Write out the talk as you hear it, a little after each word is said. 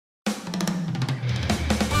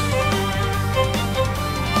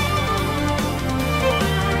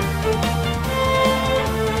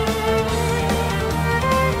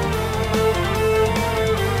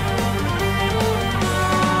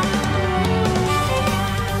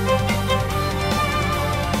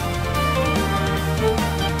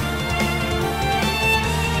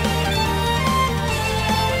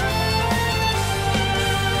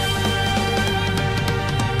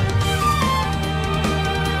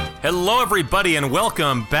Hello, everybody, and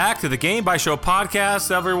welcome back to the Game by Show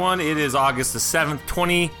podcast, everyone. It is August the 7th,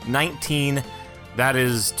 2019. That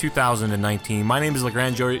is 2019. My name is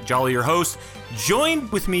LeGrand Jolly, your host,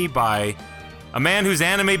 joined with me by a man whose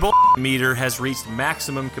anime meter has reached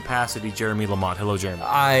maximum capacity, Jeremy Lamont. Hello, Jeremy.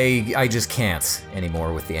 I just can't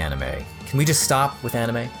anymore with the anime. Can we just stop with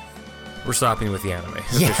anime? We're stopping with the anime.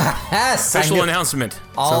 Yes! Official announcement.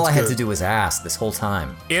 All I had to do was ask this whole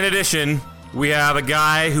time. In addition, we have a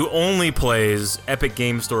guy who only plays Epic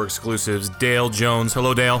Game Store exclusives, Dale Jones.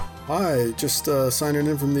 Hello, Dale. Hi, just signing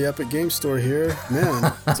in from the Epic Game Store here.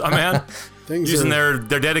 Man. What's up, man? Using their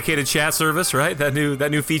dedicated chat service, right? That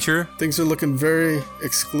new feature. Things are looking very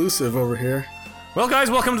exclusive over here. Well,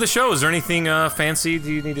 guys, welcome to the show. Is there anything fancy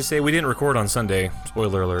do you need to say? We didn't record on Sunday.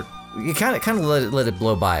 Spoiler alert. You kind of let it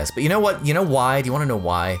blow by us. But you know what? You know why? Do you want to know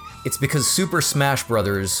why? It's because Super Smash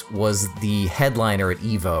Bros. Was the headliner at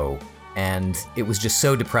EVO. And it was just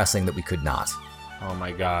so depressing that we could not. Oh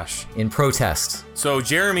my gosh. In protest. So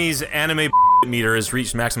Jeremy's anime meter has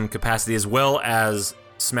reached maximum capacity as well as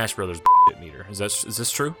Smash Brothers meter. Is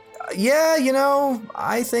this true? Yeah, you know,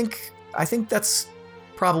 I think that's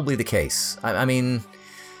probably the case. I mean,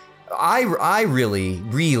 I really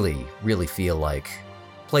feel like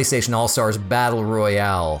PlayStation All-Stars Battle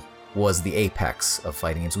Royale was the apex of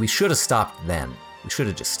fighting games. We should have stopped then. We should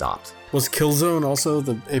have just stopped. Was Killzone also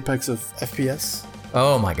the apex of FPS?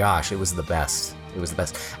 Oh my gosh, it was the best. It was the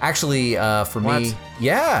best. Actually, for me,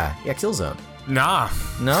 yeah, Killzone. Nah.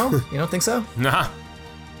 No? You don't think so? Nah.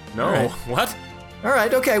 No. Right. What? All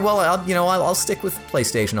right. Okay. Well, I'll stick with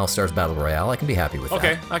PlayStation All Stars Battle Royale. I can be happy with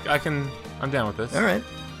that. Okay. I'm down with this. All right.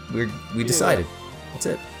 We decided. That's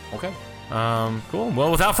it. Okay. Cool.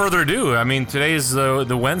 Well, without further ado, I mean, today is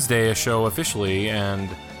the Wednesday show officially, and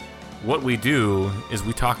what we do is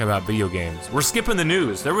we talk about video games. We're skipping the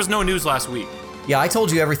news. There was no news last week. Yeah, I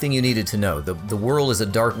told you everything you needed to know. The world is a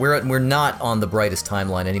dark. We're not on the brightest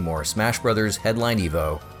timeline anymore. Smash Brothers headline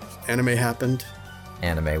EVO. Anime happened.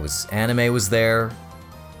 Anime was there.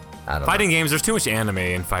 I don't know. Fighting games. There's too much anime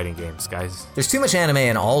in fighting games, guys. There's too much anime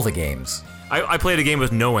in all the games. I played a game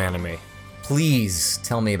with no anime. Please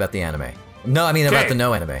tell me about the anime. No, I mean about the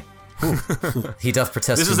no anime. He doth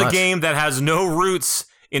protest. This is a game that has no roots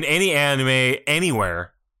in any anime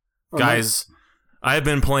anywhere. Oh, guys, nice. I've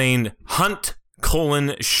been playing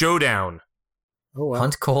Showdown. Oh, wow.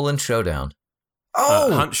 Showdown.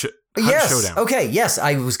 Oh! Hunt yes. Showdown. Okay, yes.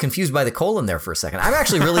 I was confused by the colon there for a second. I'm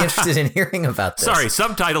actually really interested in hearing about this. Sorry,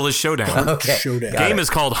 subtitle is Showdown. Okay. Showdown. Game is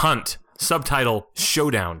called Hunt. Subtitle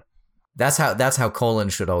Showdown. That's how colon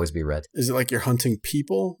should always be read. Is it like you're hunting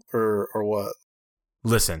people or what?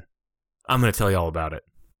 Listen, I'm going to tell you all about it.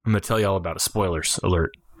 Spoilers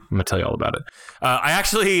alert. I'm going to tell you all about it. I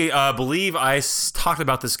actually believe I talked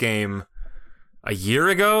about this game a year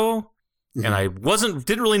ago, and I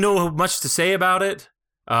didn't really know much to say about it.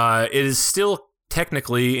 It is still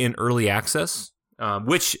technically in early access,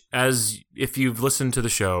 which, as if you've listened to the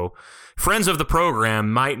show, friends of the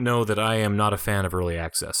program might know that I am not a fan of early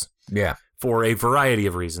access. Yeah. For a variety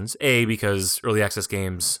of reasons. A, because early access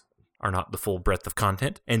games are not the full breadth of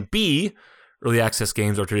content, and B, early access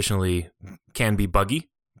games can be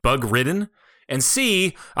bug-ridden, and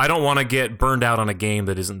C, I don't want to get burned out on a game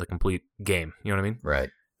that isn't the complete game. You know what I mean? Right.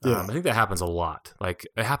 Yeah. I think that happens a lot. Like,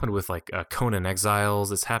 it happened with Conan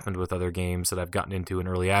Exiles. It's happened with other games that I've gotten into in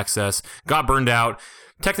early access. Got burned out.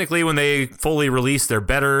 Technically, when they fully release, they're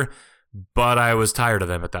better, but I was tired of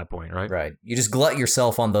them at that point, right? Right. You just glut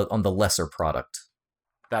yourself on the lesser product.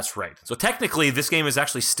 That's right. So technically, this game is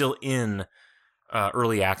actually still in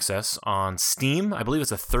early access on Steam. I believe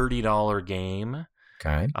it's a $30 game.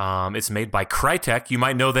 Okay. It's made by Crytek. You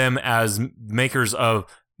might know them as makers of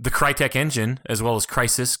the Crytek engine, as well as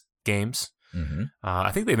Crysis games. Mm-hmm.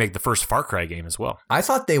 I think they made the first Far Cry game as well. I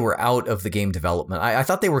thought they were out of the game development. I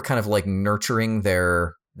thought they were kind of like nurturing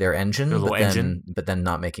their engine, but then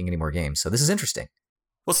not making any more games. So this is interesting.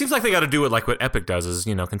 Well, it seems like they got to do it like what Epic does, is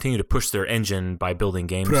continue to push their engine by building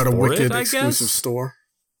games. Put out a wicked I exclusive guess. store.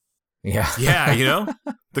 Yeah, yeah,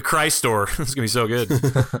 the Cry store. It's gonna be so good.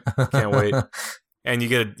 Can't wait. And you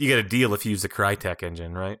get a deal if you use the Crytek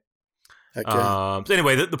engine, right? Okay. So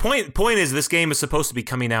anyway, the point is this game is supposed to be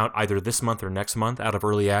coming out either this month or next month out of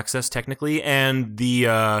early access technically, and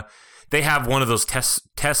they have one of those test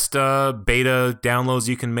beta downloads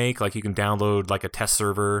you can make, like you can download like a test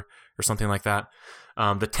server or something like that.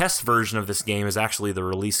 The test version of this game is actually the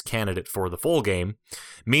release candidate for the full game,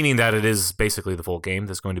 meaning that it is basically the full game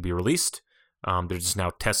that's going to be released. They're just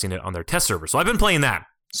now testing it on their test server. So I've been playing that.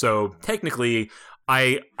 So technically,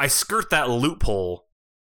 I skirt that loophole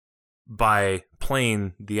by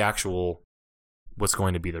playing the actual what's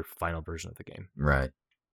going to be the final version of the game. Right.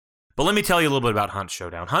 But let me tell you a little bit about Hunt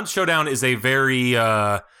Showdown. Hunt Showdown is a very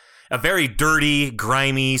dirty,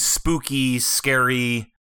 grimy, spooky,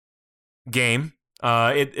 scary game.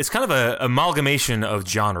 It's kind of an amalgamation of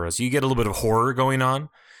genres. You get a little bit of horror going on.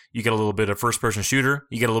 You get a little bit of first-person shooter.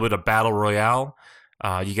 You get a little bit of battle royale.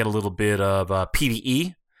 You get a little bit of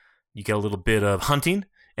PvE. You get a little bit of hunting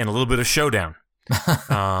and a little bit of showdown.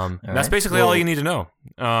 That's basically all you need to know.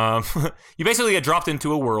 You basically get dropped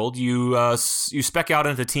into a world. You spec out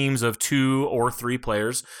into teams of 2 or 3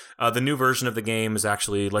 players. The new version of the game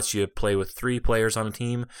actually lets you play with 3 players on a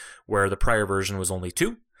team, where the prior version was only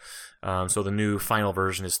 2. So the new final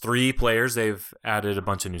version is 3 players. They've added a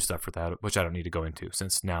bunch of new stuff for that, which I don't need to go into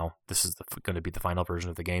since now this is going to be the final version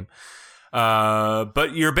of the game.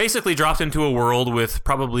 But you're basically dropped into a world with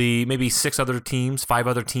probably maybe 5 other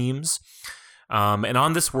teams. And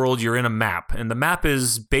on this world, you're in a map, and the map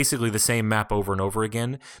is basically the same map over and over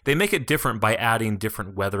again. They make it different by adding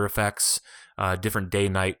different weather effects, different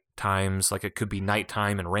day-night times. Like it could be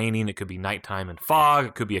nighttime and raining, it could be nighttime and fog,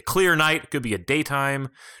 it could be a clear night, it could be a daytime,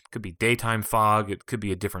 it could be daytime fog, it could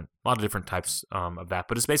be a lot of different types of that.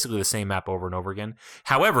 But it's basically the same map over and over again.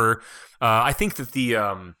 However, I think that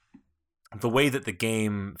the way that the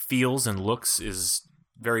game feels and looks is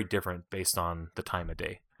very different based on the time of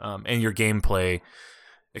day. And your gameplay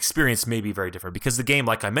experience may be very different because the game,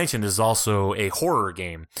 like I mentioned, is also a horror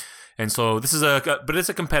game. And so this is but it's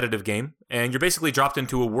a competitive game, and you're basically dropped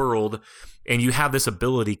into a world, and you have this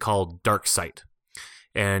ability called Dark Sight.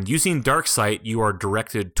 And using Dark Sight, you are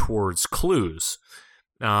directed towards clues.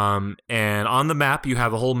 And on the map, you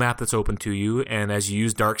have a whole map that's open to you, and as you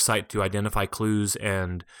use Dark Sight to identify clues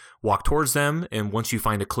and walk towards them, and once you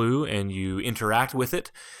find a clue and you interact with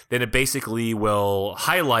it, then it basically will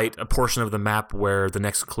highlight a portion of the map where the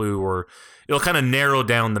next clue, or it'll kind of narrow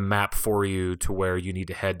down the map for you to where you need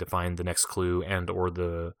to head to find the next clue and or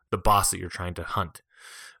the boss that you're trying to hunt.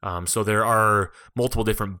 So there are multiple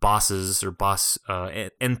different bosses or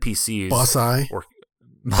NPCs.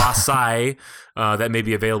 Bossai that may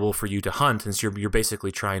be available for you to hunt, and so you're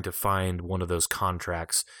basically trying to find one of those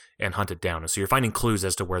contracts and hunt it down. And so you're finding clues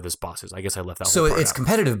as to where this boss is. I guess I left that. So whole part it's out.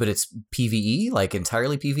 competitive, but it's PvE, like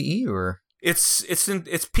entirely PvE, or it's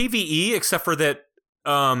PvE, except for that.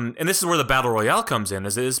 And this is where the battle royale comes in.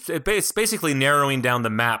 It's basically narrowing down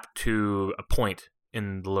the map to a point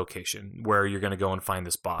in the location where you're going to go and find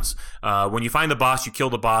this boss. When you find the boss, you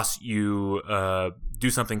kill the boss, you do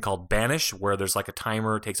something called banish, where there's like a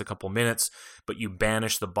timer, it takes a couple minutes, but you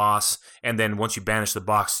banish the boss, and then once you banish the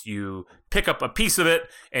boss, you pick up a piece of it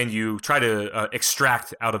and you try to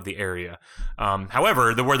extract out of the area.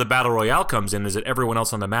 However, where the battle royale comes in is that everyone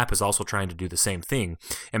else on the map is also trying to do the same thing,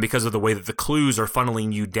 and because of the way that the clues are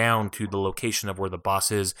funneling you down to the location of where the boss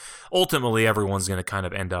is, ultimately everyone's going to kind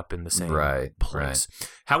of end up in the same place. Right.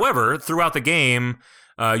 However, throughout the game,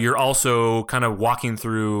 you're also kind of walking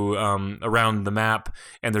through around the map,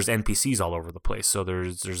 and there's NPCs all over the place. So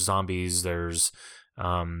there's zombies, there's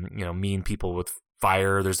mean people with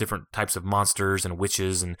fire, there's different types of monsters and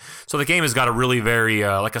witches, and so the game has got a really very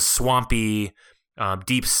like a swampy,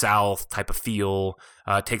 deep south type of feel.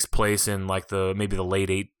 It takes place in like maybe the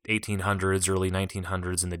late 1800s, early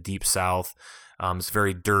 1900s in the deep south. It's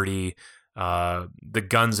very dirty. The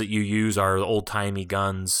guns that you use are old-timey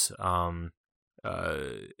guns.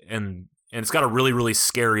 And it's got a really, really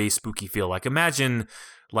scary, spooky feel. Like imagine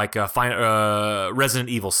like a Resident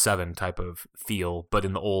Evil 7 type of feel, but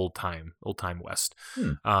in the old time West.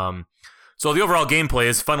 So the overall gameplay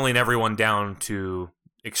is funneling everyone down to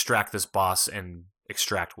extract this boss and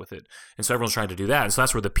extract with it. And so everyone's trying to do that. And so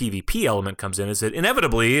that's where the PvP element comes in, is that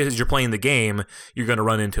inevitably, as you're playing the game, you're going to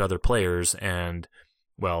run into other players, and,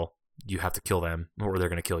 well, you have to kill them or they're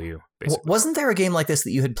going to kill you, basically. Wasn't there a game like this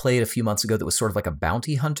that you had played a few months ago that was sort of like a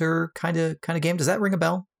bounty hunter kind of game? Does that ring a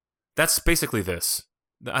bell? That's basically this.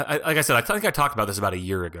 Like I said, I think I talked about this about a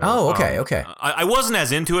year ago. Oh, okay. I wasn't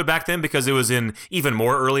as into it back then because it was in even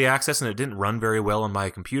more early access and it didn't run very well on my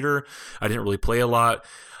computer. I didn't really play a lot.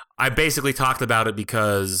 I basically talked about it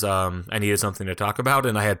because I needed something to talk about,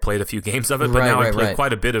 and I had played a few games of it, but now I played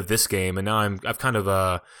quite a bit of this game, and now I've kind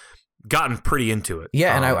of gotten pretty into it.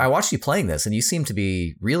 Yeah, and I watched you playing this, and you seem to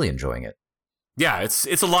be really enjoying it. Yeah, it's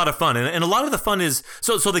a lot of fun, and a lot of the fun is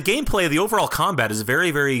so the gameplay, the overall combat is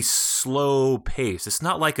very, very slow paced. It's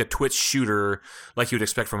not like a Twitch shooter like you'd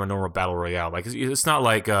expect from a normal battle royale. Like it's not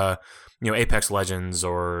like Apex Legends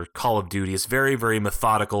or Call of Duty. It's very, very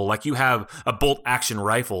methodical. Like you have a bolt action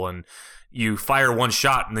rifle and you fire one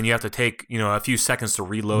shot and then you have to take a few seconds to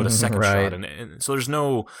reload a second shot, and so there's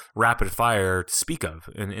no rapid fire to speak of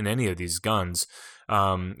in any of these guns.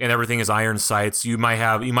 and everything is iron sights. You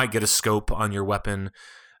might get a scope on your weapon,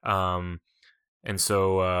 and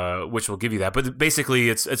so which will give you that. But basically,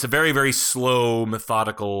 it's a very, very slow,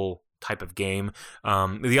 methodical type of game.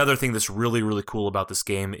 The other thing that's really, really cool about this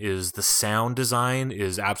game is the sound design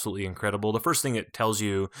is absolutely incredible. The first thing it tells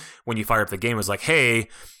you when you fire up the game is like, hey,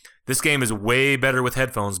 this game is way better with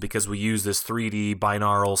headphones because we use this 3D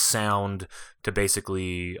binaural sound to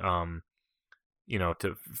basically, to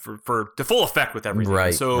full effect with everything.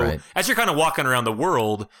 Right. So as you're kind of walking around the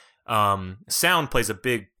world, sound plays a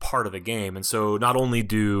big part of the game. And so not only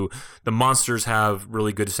do the monsters have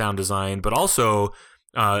really good sound design, but also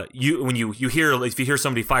if you hear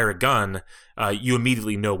somebody fire a gun, you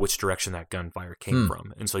immediately know which direction that gunfire came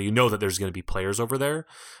from, and so you know that there's going to be players over there.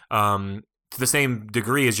 To the same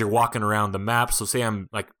degree as you're walking around the map. So say I'm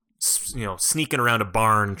like, sneaking around a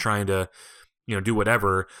barn trying to, do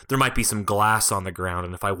whatever. There might be some glass on the ground,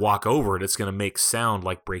 and if I walk over it, it's going to make sound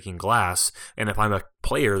like breaking glass. And if I'm a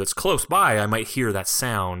player that's close by, I might hear that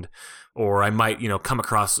sound. Or I might, come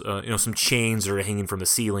across, some chains that are hanging from the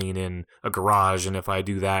ceiling in a garage, and if I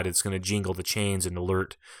do that, it's going to jingle the chains and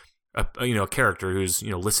alert, a character who's,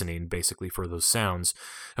 listening basically for those sounds.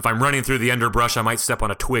 If I'm running through the underbrush, I might step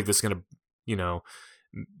on a twig that's going to,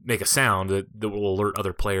 make a sound that will alert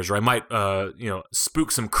other players. Or I might,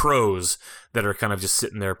 spook some crows that are kind of just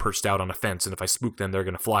sitting there perched out on a fence, and if I spook them, they're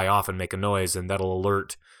going to fly off and make a noise, and that'll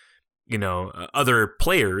alert, other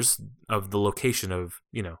players of the location of,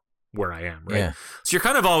 where I am, right? Yeah. So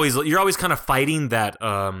you're always kind of fighting that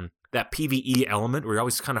that PvE element, where you're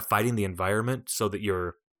always kind of fighting the environment so that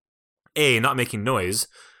you're not making noise,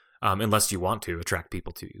 unless you want to attract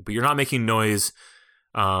people to you, but you're not making noise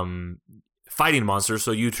fighting monsters.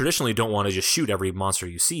 So you traditionally don't want to just shoot every monster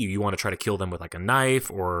you see. You want to try to kill them with like a knife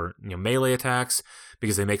or melee attacks,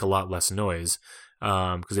 because they make a lot less noise.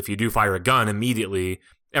 Because if you do fire a gun immediately,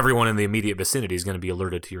 everyone in the immediate vicinity is going to be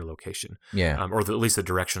alerted to your location, or at least the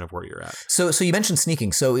direction of where you're at. So you mentioned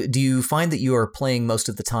sneaking. So do you find that you are playing most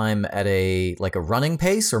of the time at a running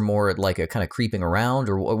pace, or more at like a kind of creeping around,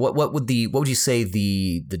 or what would you say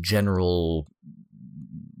the general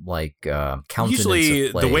countenance Usually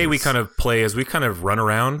of plays? The way we kind of play is we kind of run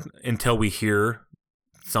around until we hear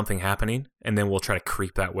something happening, and then we'll try to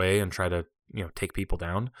creep that way and try to take people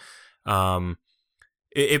down.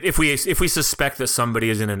 If we suspect that somebody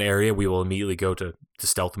is in an area, we will immediately go to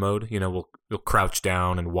stealth mode. We'll crouch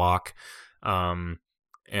down and walk, and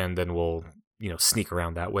then we'll sneak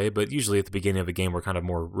around that way. But usually at the beginning of a game, we're kind of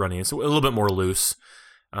more running. It's a little bit more loose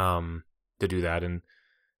to do that. And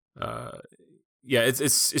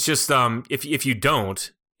it's just if you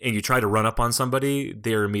don't, and you try to run up on somebody,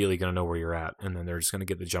 they're immediately going to know where you're at, and then they're just going to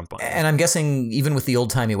get the jump on you. And I'm guessing, even with the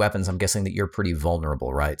old-timey weapons, I'm guessing that you're pretty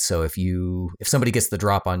vulnerable, right? So if somebody gets the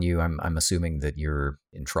drop on you, I'm assuming that you're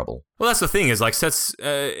in trouble. Well, that's the thing is, like, since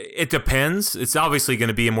it depends. It's obviously going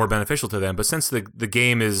to be more beneficial to them, but since the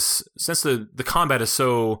combat is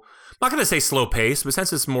so, I'm not going to say slow paced, but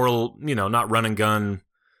since it's more, not run and gun,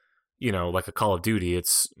 like a Call of Duty,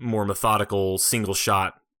 it's more methodical, single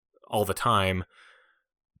shot all the time.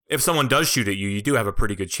 If someone does shoot at you, you do have a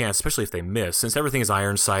pretty good chance, especially if they miss, since everything is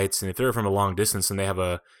iron sights, and if they're from a long distance and they have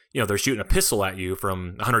they're shooting a pistol at you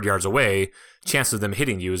from 100 yards away, chance of them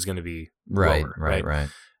hitting you is going to be lower, right.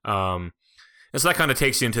 And so that kind of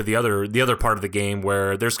takes you into the other part of the game,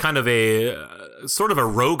 where there's kind of a sort of a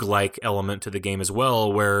roguelike element to the game as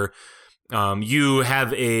well, where you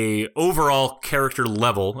have a overall character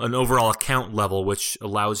level, an overall account level, which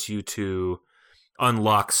allows you to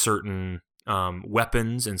unlock certain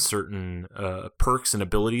weapons and certain perks and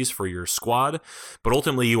abilities for your squad, but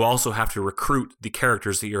ultimately you also have to recruit the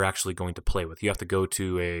characters that you're actually going to play with. You have to go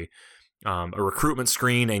to a recruitment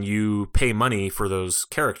screen, and you pay money for those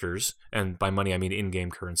characters, and by money I mean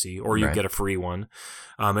in-game currency, or you get a free one,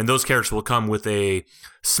 and those characters will come with a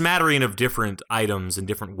smattering of different items and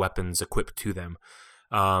different weapons equipped to them.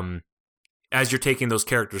 As you're taking those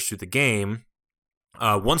characters through the game,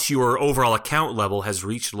 once your overall account level has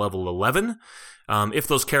reached level 11, if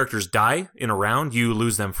those characters die in a round, you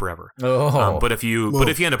lose them forever. But if you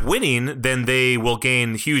end up winning, then they will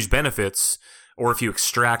gain huge benefits. Or if you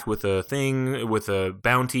extract with a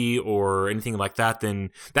bounty or anything like that, then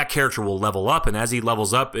that character will level up. And as he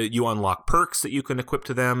levels up, you unlock perks that you can equip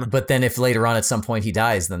to them. But then if later on at some point he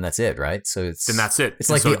dies, then that's it, right? So then that's it. It's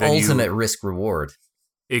like the ultimate risk reward.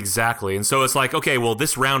 Exactly. And so it's like, okay, well,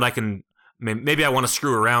 this round maybe I want to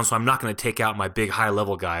screw around, so I'm not going to take out my big high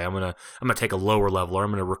level guy. I'm gonna take a lower level, or I'm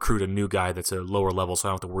gonna recruit a new guy that's a lower level, so I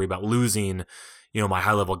don't have to worry about losing, my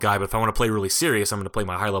high level guy. But if I want to play really serious, I'm going to play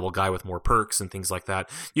my high level guy with more perks and things like that.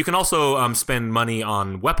 You can also spend money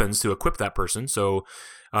on weapons to equip that person. So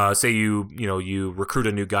say you recruit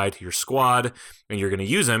a new guy to your squad and you're going to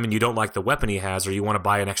use him and you don't like the weapon he has, or you want to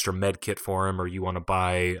buy an extra med kit for him, or you want to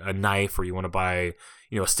buy a knife, or you want to buy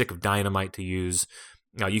a stick of dynamite to use.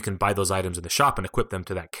 You can buy those items in the shop and equip them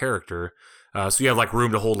to that character. So you have like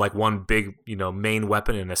room to hold like one big, main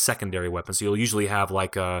weapon and a secondary weapon. So you'll usually have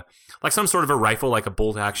like some sort of a rifle, like a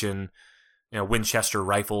bolt action, Winchester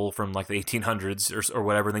rifle from like the 1800s or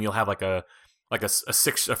whatever. And then you'll have like a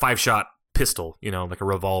 5-shot pistol, like a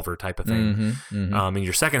revolver type of thing. In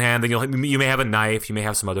your second hand, then you may have a knife, you may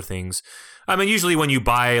have some other things. I mean, usually when you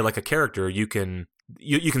buy like a character, you can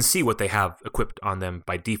see what they have equipped on them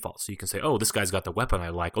by default. So you can say, oh, this guy's got the weapon I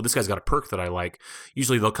like. Oh, this guy's got a perk that I like.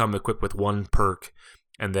 Usually they'll come equipped with one perk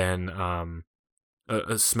and then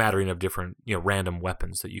a smattering of different, random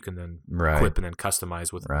weapons that you can then equip and then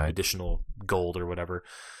customize with additional gold or whatever.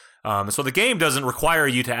 So the game doesn't require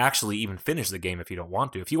you to actually even finish the game if you don't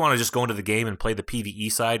want to. If you want to just go into the game and play the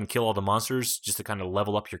PvE side and kill all the monsters just to kind of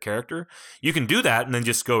level up your character, you can do that and then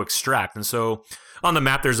just go extract. And so on the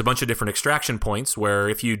map, there's a bunch of different extraction points where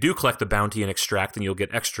if you do collect the bounty and extract, then you'll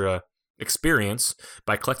get extra experience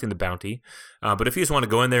by collecting the bounty. But if you just want to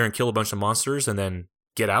go in there and kill a bunch of monsters and then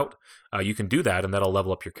get out, you can do that and that'll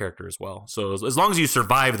level up your character as well. So as long as you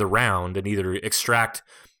survive the round and either extract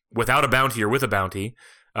without a bounty or with a bounty,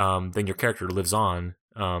 then your character lives on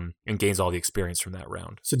and gains all the experience from that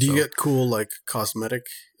round. So do you get cool like cosmetic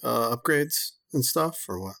upgrades and stuff,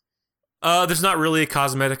 or what? There's not really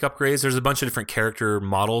cosmetic upgrades. There's a bunch of different character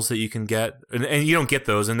models that you can get, and you don't get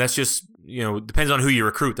those, and that's just depends on who you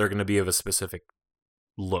recruit. They're going to be of a specific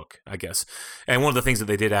look, I guess. And one of the things that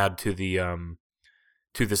they did add to the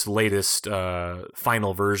to this latest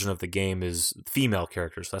final version of the game is female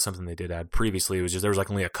characters. That's something they did add. Previously, it was just there was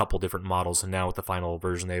like only a couple different models, and now with the final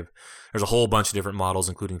version, there's a whole bunch of different models,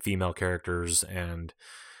 including female characters and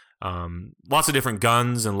lots of different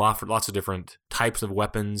guns and lots of different types of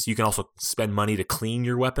weapons. You can also spend money to clean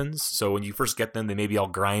your weapons. So when you first get them, they may be all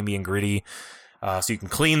grimy and gritty. So you can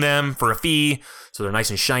clean them for a fee, so they're nice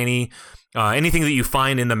and shiny. Anything that you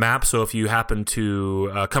find in the map, so if you happen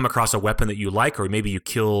to come across a weapon that you like, or maybe you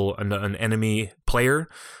kill an enemy player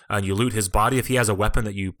and you loot his body, if he has a weapon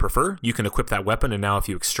that you prefer, you can equip that weapon, and now if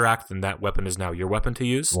you extract, then that weapon is now your weapon to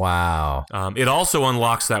use. Wow. It also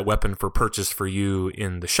unlocks that weapon for purchase for you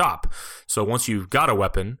in the shop. So once you've got a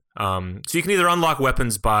weapon, so you can either unlock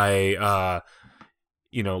weapons by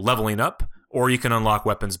leveling up, or you can unlock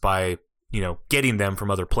weapons by getting them from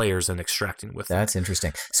other players and extracting with them. That's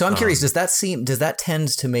interesting. So I'm curious, does that tend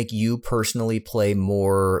to make you personally play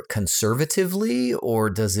more conservatively, or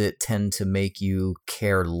does it tend to make you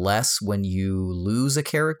care less when you lose a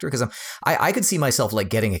character? Because I could see myself like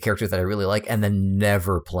getting a character that I really like and then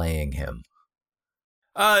never playing him.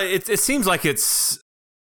 It seems like it's,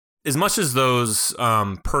 as much as those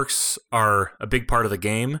perks are a big part of the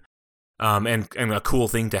game, and a cool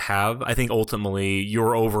thing to have, I think ultimately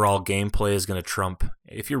your overall gameplay is going to trump.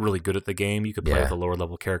 If you're really good at the game, you could play with a lower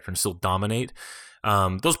level character and still dominate.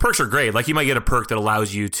 Those perks are great. Like you might get a perk that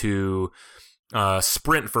allows you to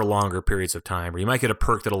sprint for longer periods of time, or you might get a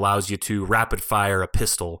perk that allows you to rapid fire a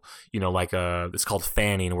pistol. It's called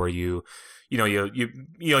fanning, where you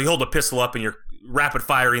hold a pistol up and you're rapid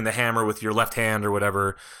firing the hammer with your left hand or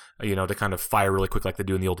whatever. To kind of fire really quick like they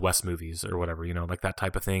do in the Old West movies or whatever, like that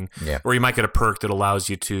type of thing. Yeah. Or you might get a perk that allows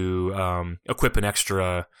you to equip an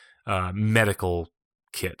extra medical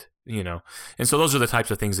kit, And so those are the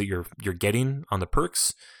types of things that you're getting on the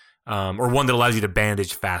perks, or one that allows you to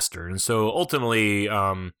bandage faster. And so ultimately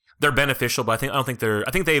they're beneficial, but I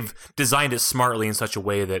think they've designed it smartly in such a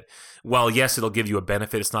way that while yes, it'll give you a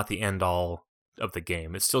benefit, it's not the end all of the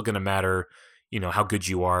game. It's still going to matter how good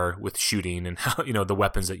you are with shooting and how, the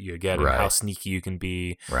weapons that you get and how sneaky you can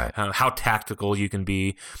be, how tactical you can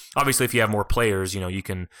be. Obviously, if you have more players, you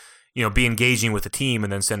can, be engaging with the team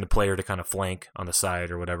and then send a player to kind of flank on the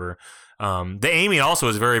side or whatever. The aiming also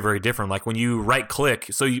is very, very different. Like when you right click,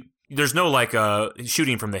 there's no like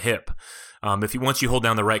shooting from the hip. Once you hold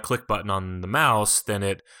down the right click button on the mouse, then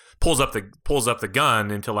it pulls up the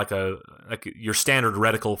gun into like your standard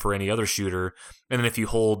reticle for any other shooter, and then if you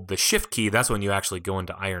hold the shift key, that's when you actually go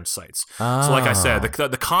into iron sights. Oh. So like I said,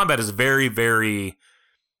 the combat is very, very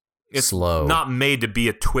slow. Not made to be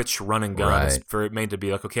a twitch run and gun. Right. It's made to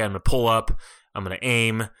be like, okay, I'm gonna pull up, I'm gonna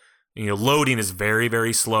aim. Loading is very,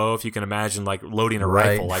 very slow. If you can imagine like loading a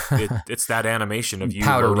rifle, like it's that animation of you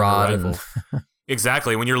powder loading rod a rifle.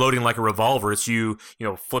 Exactly. When you're loading like a revolver, it's you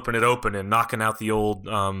flipping it open and knocking out the old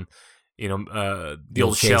the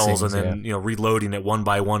old shells, and then reloading it one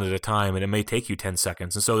by one at a time, and it may take you 10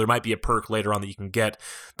 seconds. And so there might be a perk later on that you can get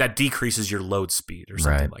that decreases your load speed or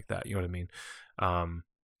something like that. You know what I mean?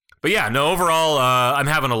 But yeah, no. Overall, I'm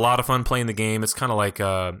having a lot of fun playing the game. It's kind of like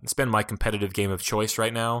it's been my competitive game of choice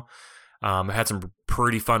right now. I had some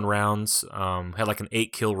pretty fun rounds. Had like an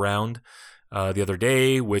 8-kill round the other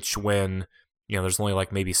day, which when there's only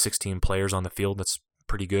like maybe 16 players on the field, that's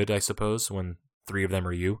pretty good, I suppose. When 3 of them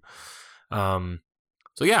are you. So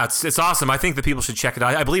yeah, it's awesome. I think that people should check it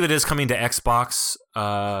out. I believe it is coming to Xbox.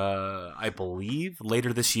 I believe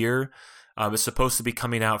later this year. It's supposed to be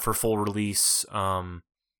coming out for full release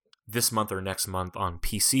this month or next month on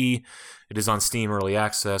PC. It is on Steam Early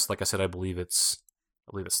Access. Like I said, I believe it's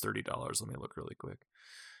 $30. Let me look really quick.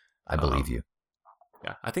 I believe you.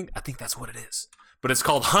 Yeah, I think that's what it is. But it's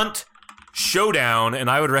called Hunt Showdown, and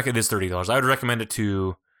I would recommend it's $30. I would recommend it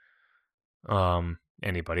to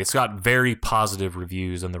anybody. It's got very positive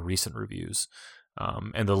reviews in the recent reviews,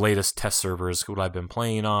 and the latest test server is what I've been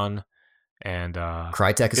playing on. And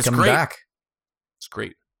Crytek is coming back. It's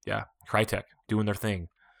great. Yeah, Crytek doing their thing.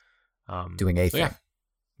 Doing a thing. Yeah.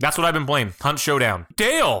 That's what I've been playing. Hunt Showdown.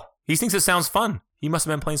 Dale! He thinks it sounds fun. He must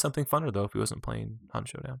have been playing something funner, though, if he wasn't playing Hunt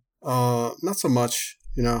Showdown. Not so much.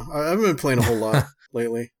 I haven't been playing a whole lot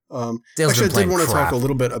lately. Dale's actually, been I did want to crap. talk a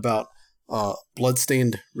little bit about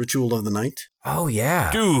Bloodstained Ritual of the Night. Oh,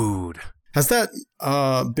 yeah. Dude. Has that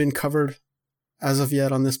been covered as of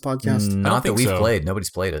yet on this podcast? Not that we've played. Nobody's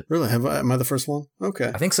played it. Really? Am I the first one?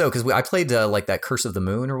 Okay. I think so, because I played like that Curse of the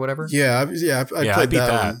Moon or whatever. I played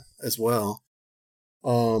that one as well.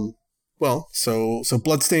 So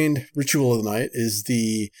Bloodstained Ritual of the Night is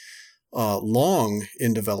the long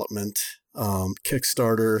in development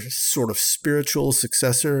Kickstarter sort of spiritual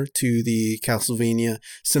successor to the Castlevania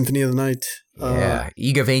Symphony of the Night.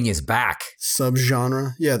 Igavania's back.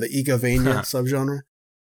 Subgenre. Yeah, the Igavania subgenre.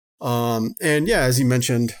 And yeah, as you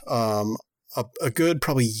mentioned, a good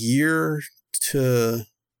probably a year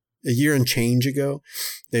and change ago,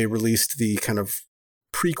 they released the kind of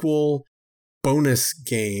prequel bonus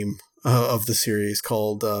game of the series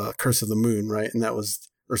called Curse of the Moon, right? And that was,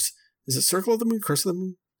 or is it Circle of the Moon? Curse of the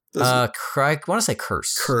Moon? I want to say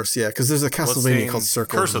Curse. Curse, yeah, because there's a Castlevania called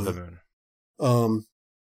Circle Curse of the Moon. Well,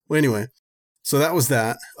 anyway, so that was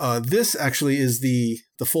that. This actually is the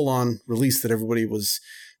full-on release that everybody was,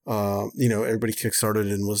 everybody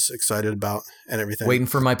kickstarted and was excited about and everything. Waiting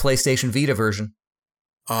for my PlayStation Vita version.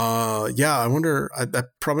 Yeah, I wonder.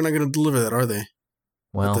 They're probably not going to deliver that, are they?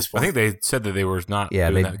 Well, I think they said that they were not.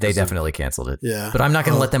 Yeah, they definitely canceled it. Yeah, but I'm not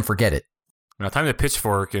going to let them forget it. Now, time to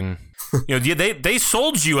pitchfork and they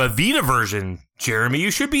sold you a Vita version, Jeremy.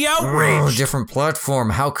 You should be outraged. Oh, different platform.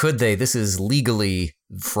 How could they? This is legally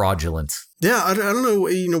fraudulent. Yeah, I don't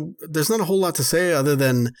know. There's not a whole lot to say other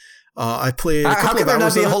than I played. How could there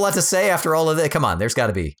not be a whole lot to say after all of that? Come on, there's got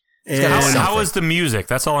to be. How is the music?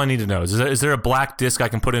 That's all I need to know. Is there a black disc I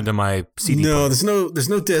can put into my CD? No, there's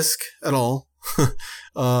no disc at all.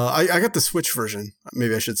 I got the Switch version,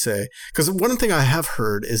 maybe I should say, because one thing I have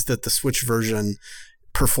heard is that the Switch version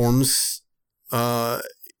performs,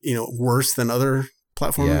 worse than other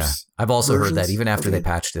platforms. Yeah, I've also heard that even after they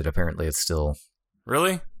patched it, apparently it's still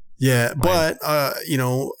really. Yeah, but in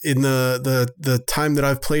the time that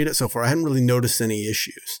I've played it so far, I hadn't really noticed any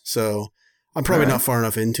issues. So I'm probably not far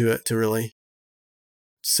enough into it to really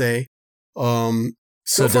say.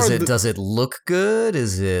 So does it look good?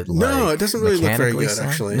 Is it no? It doesn't really look very good, sound?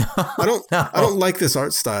 actually. No, I don't like this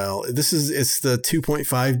art style. It's the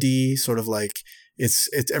 2.5D sort of like it's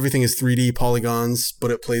everything is 3D polygons,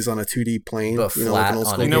 but it plays on a 2D plane. But flat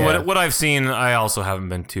what I've seen, I also haven't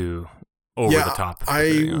been too over the top.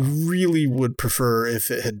 I really would prefer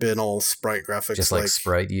if it had been all sprite graphics, just like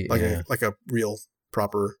sprite, like a real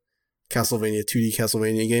proper Castlevania 2D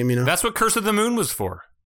Castlevania game. That's what Curse of the Moon was for.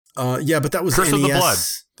 Yeah, but that was Curse of the Blood.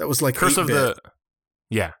 That was like Curse 8-bit. of the.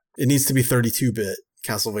 Yeah, it needs to be 32-bit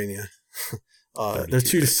Castlevania.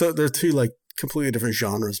 They're two like completely different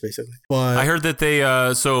genres, basically. But I heard that they.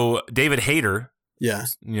 So David Hayter, yeah,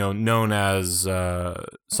 known as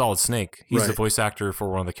Solid Snake, he's the voice actor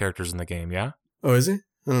for one of the characters in the game. Yeah. Oh, is he?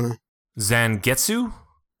 I don't know. Zangetsu.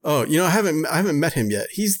 Oh, I haven't met him yet.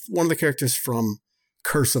 He's one of the characters from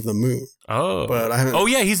Curse of the Moon. Oh, but I haven't. Oh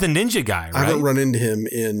yeah, he's the ninja guy. Right? I haven't run into him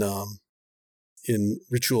in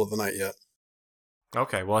Ritual of the Night yet.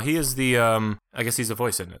 Okay, well he is the. I guess he's a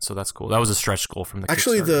voice in it, so that's cool. That was a stretch goal from the.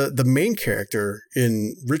 Actually, the main character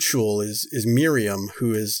in Ritual is Miriam,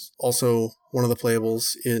 who is also one of the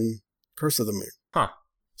playables in Curse of the Moon. Huh.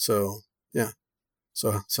 So yeah,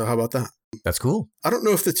 so how about that? That's cool. I don't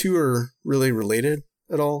know if the two are really related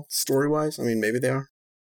at all story wise. I mean, maybe they are.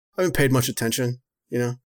 haven't paid much attention.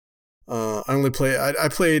 I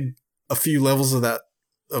played a few levels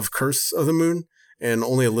of Curse of the Moon, and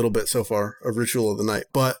only a little bit so far of Ritual of the Night.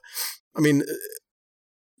 But I mean,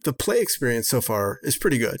 the play experience so far is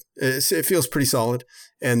pretty good. It feels pretty solid,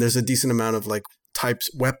 and there's a decent amount of like types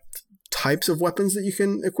of weapons that you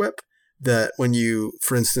can equip. That when you,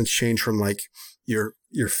 for instance, change from like your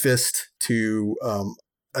fist to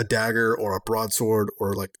a dagger or a broadsword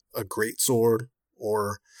or like a great sword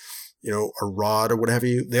or a rod or what have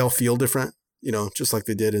you, they all feel different. Just like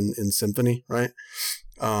they did in Symphony, right?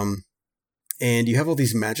 And you have all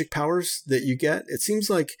these magic powers that you get. It seems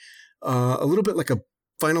like a little bit like a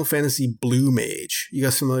Final Fantasy Blue Mage. You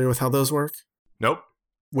guys familiar with how those work? Nope.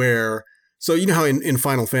 So you know how in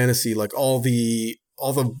Final Fantasy, like all the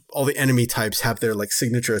enemy types have their like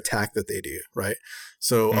signature attack that they do, right?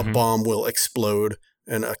 So a bomb will explode,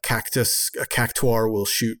 and a cactuar will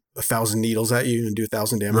shoot 1,000 needles at you and do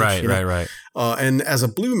 1,000 damage. Right. And as a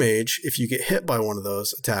blue mage, if you get hit by one of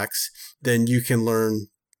those attacks, then you can learn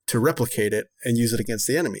to replicate it and use it against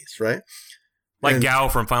the enemies, right? Like Gao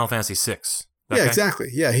from Final Fantasy VI. Yeah, exactly.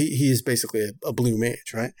 Yeah, he is basically a blue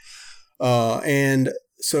mage, right? And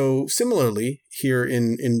so similarly here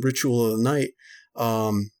in Ritual of the Night,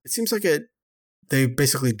 it seems like they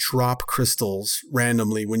basically drop crystals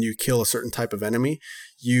randomly when you kill a certain type of enemy.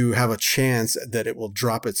 You have a chance that it will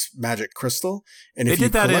drop its magic crystal. And if they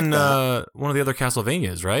did that in one of the other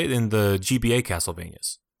Castlevanias, right? In the GBA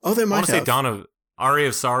Castlevanias. Oh, they might have. I want to say Aria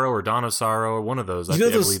of Sorrow or Dawn of Sorrow or one of those. I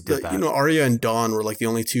believe did that. Aria and Dawn were like the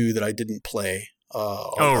only two that I didn't play.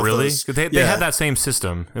 Oh, really? They had that same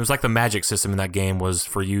system. It was like the magic system in that game was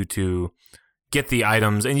for you to get the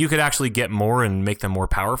items, and you could actually get more and make them more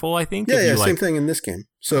powerful, I think. Yeah, same thing in this game.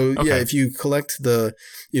 So, okay. If you collect the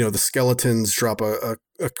skeletons drop a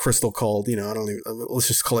crystal called, let's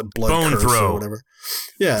just call it Blood Bone Curse Throw or whatever.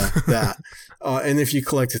 Yeah, that. And if you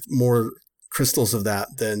collect more crystals of that,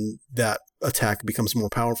 then that attack becomes more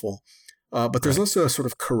powerful. But there's also a sort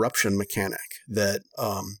of corruption mechanic that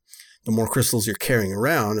the more crystals you're carrying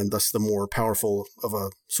around, and thus the more powerful of a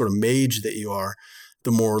sort of mage that you are,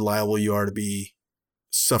 the more liable you are to be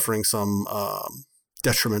suffering some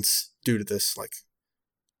detriments due to this, like,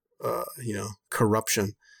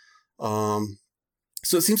 corruption.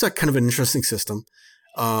 So it seems like kind of an interesting system.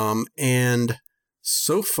 And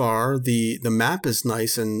so far, the map is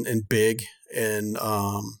nice and big and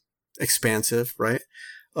expansive, right?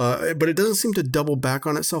 But it doesn't seem to double back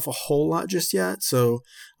on itself a whole lot just yet. So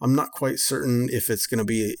I'm not quite certain if it's going to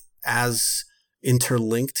be as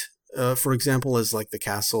interlinked, for example, as like the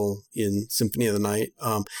castle in Symphony of the Night.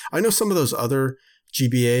 I know some of those other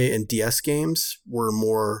GBA and DS games were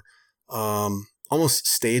more almost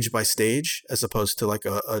stage by stage, as opposed to like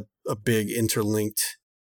a big interlinked.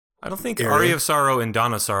 I don't think Aria of Sorrow and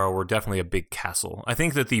Dawn of Sorrow were definitely a big castle. I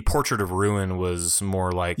think that the Portrait of Ruin was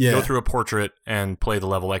more like go through a portrait and play the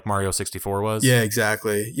level like Mario 64 was. Yeah,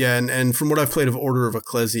 exactly. Yeah, and from what I've played of Order of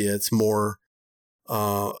Ecclesia, it's more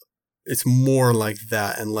like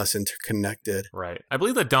that and less interconnected. Right. I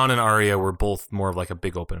believe that Dawn and Aria were both more of like a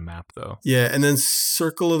big open map, though. Yeah, and then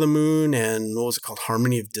Circle of the Moon and what was it called?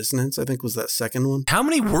 Harmony of Dissonance, I think was that second one. How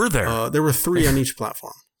many were there? There were 3 on each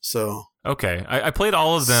platform. So okay, I played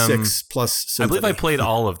all of them. 6 plus Symphony. I believe I played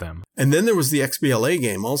all of them. And then there was the XBLA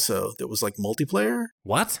game also that was like multiplayer.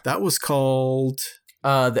 What? That was called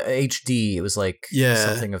the HD. It was like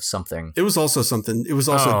something of something. It was also something. It was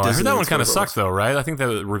also I heard that one kind of sucked though, right? I think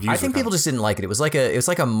the reviews. I think people just didn't like it. It was like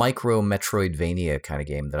a micro Metroidvania kind of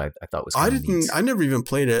game that I thought was. Neat. I never even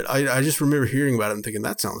played it. I just remember hearing about it and thinking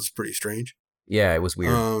that sounds pretty strange. Yeah, it was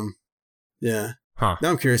weird. Yeah. Huh. Now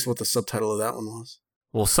I'm curious what the subtitle of that one was.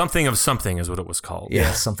 Well, something of something is what it was called.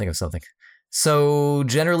 Yeah, something of something. So,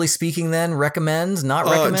 generally speaking, then, recommend, not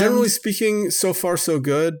recommend? Generally speaking, so far so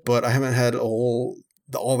good, but I haven't had all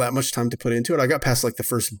that much time to put into it. I got past like the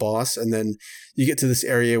first boss, and then you get to this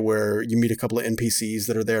area where you meet a couple of NPCs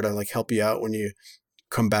that are there to like help you out when you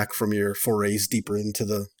come back from your forays deeper into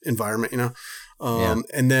the environment,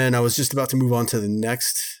 And then I was just about to move on to the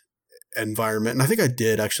next environment, and I think I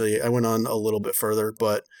did actually. I went on a little bit further,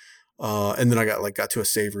 but and then I got to a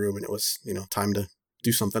save room, and it was time to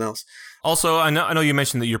do something else. Also, I know you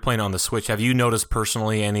mentioned that you're playing on the Switch. Have you noticed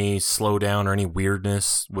personally any slowdown or any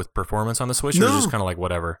weirdness with performance on the Switch, or is it just kind of like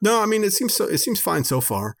whatever? No, I mean it seems fine so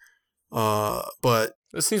far. But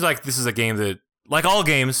it seems like this is a game that, like all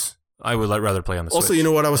games, I would rather play on the Switch. Also, you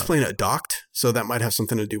know what? I was playing it docked, so that might have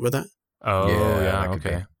something to do with it. Oh yeah,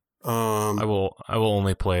 okay. I will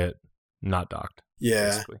only play it not docked. Yeah.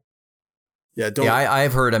 Basically. Yeah,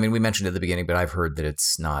 I've heard. I mean, we mentioned at the beginning, but I've heard that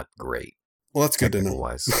it's not great. Well, that's good to know.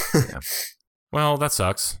 Wise, yeah. Well, that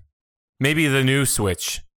sucks. Maybe the new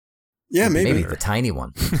Switch. Yeah, maybe the tiny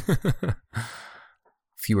one.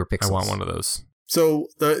 Fewer pixels. I want one of those. So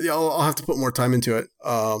I'll have to put more time into it,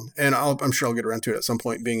 and I'm sure I'll get around to it at some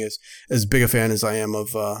point. Being as big a fan as I am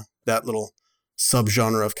of that little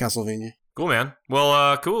subgenre of Castlevania. Cool, man.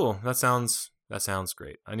 Well, cool. That sounds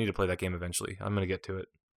great. I need to play that game eventually. I'm gonna get to it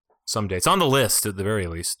someday. It's on the list at the very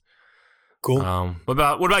least. Cool. What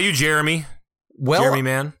about you, Jeremy? Well, Jeremy,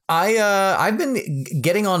 man, I've been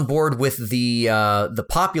getting on board with the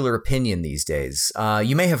popular opinion these days.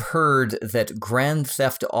 You may have heard that Grand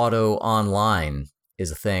Theft Auto Online is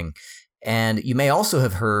a thing, and you may also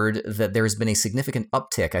have heard that there has been a significant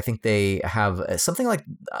uptick. I think they have something like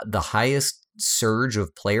the highest surge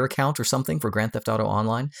of player count or something for Grand Theft Auto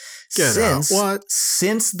Online since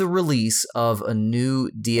the release of a new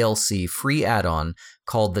DLC free add-on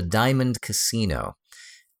called the Diamond Casino.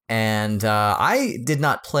 And I did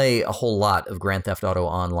not play a whole lot of Grand Theft Auto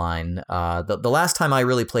Online. The last time I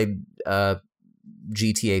really played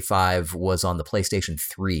GTA 5 was on the PlayStation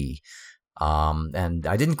 3. And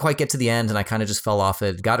I didn't quite get to the end, and I kind of just fell off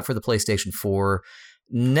it. Got it for the PlayStation 4.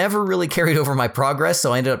 Never really carried over my progress,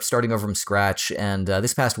 so I ended up starting over from scratch. And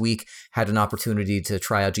this past week had an opportunity to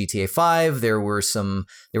try out GTA 5. There was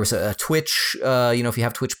a Twitch. If you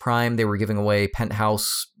have Twitch Prime, they were giving away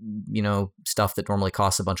Penthouse, stuff that normally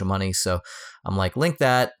costs a bunch of money. So I'm like, link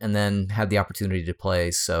that, and then had the opportunity to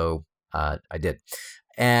play. So I did.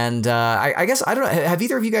 And I guess I don't know. Have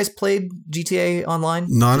either of you guys played GTA Online?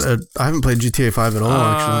 I haven't played GTA 5 at all.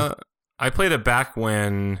 Actually, I played it back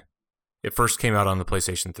when it first came out on the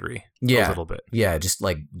PlayStation 3. Yeah, a little bit. Yeah, just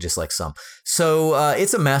like some. So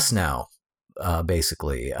it's a mess now,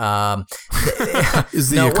 basically. Is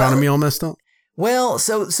the economy all messed up? Well,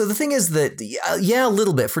 so the thing is that, a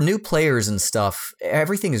little bit. For new players and stuff,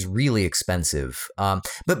 everything is really expensive.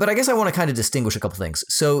 But I guess I want to kind of distinguish a couple things.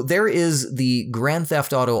 So there is the Grand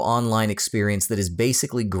Theft Auto Online experience that is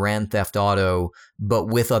basically Grand Theft Auto, but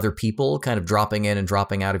with other people kind of dropping in and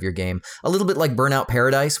dropping out of your game. A little bit like Burnout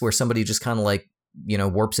Paradise, where somebody just kind of like,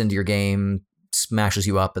 warps into your game, smashes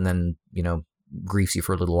you up, and then, griefs you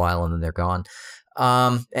for a little while, and then they're gone.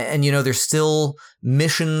 There's still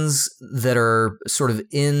missions that are sort of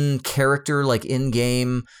in character, like in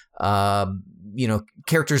game,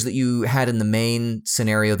 characters that you had in the main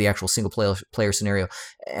scenario, the actual single player scenario,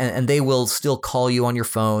 and they will still call you on your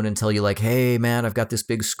phone and tell you like, hey man, I've got this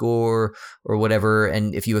big score or whatever.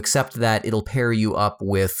 And if you accept that, it'll pair you up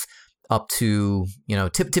with up to,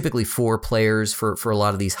 typically 4 players for a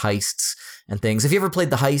lot of these heists and things. If you ever played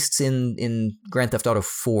the heists in Grand Theft Auto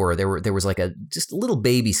 4, there was like just little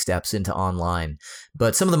baby steps into online.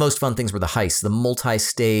 But some of the most fun things were the heists, the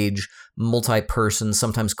multi-stage, multi-person,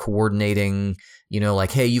 sometimes coordinating,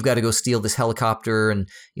 like, hey, you've got to go steal this helicopter, and,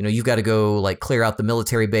 you've got to go like clear out the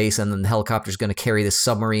military base, and then the helicopter's going to carry this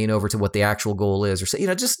submarine over to what the actual goal is, or so,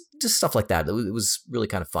 just stuff like that. It was really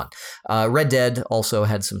kind of fun. Red Dead also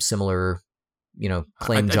had some similar,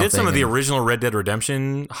 claim jumping. I did some of the original Red Dead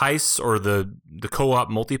Redemption heists or the co-op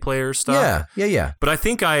multiplayer stuff. Yeah. But I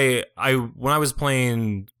think I when I was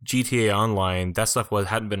playing GTA Online, that stuff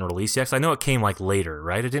hadn't been released yet. 'Cause I know it came like later,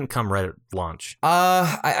 right? It didn't come right at launch.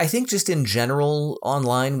 I think just in general,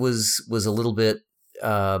 online was a little bit.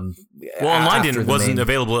 Online wasn't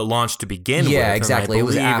available at launch to begin with. Yeah, exactly. It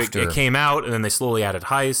was after it came out, and then they slowly added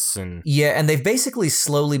heists and and they've basically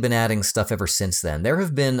slowly been adding stuff ever since then. There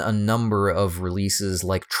have been a number of releases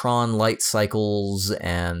like Tron Light Cycles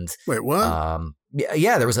and wait, what?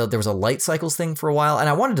 Yeah, there was a Light Cycles thing for a while, and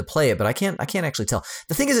I wanted to play it, but I can't actually tell.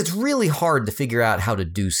 The thing is, it's really hard to figure out how to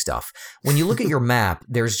do stuff. When you look at your map,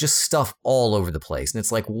 there's just stuff all over the place, and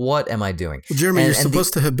it's like, what am I doing? Well, Jeremy, you're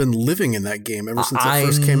supposed to have been living in that game ever since it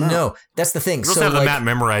first came out. No, that's the thing. You're supposed to have the map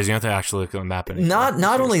memorized. You don't have to actually look at the map anymore.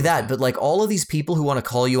 Not only that, but like all of these people who want to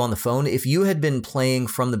call you on the phone, if you had been playing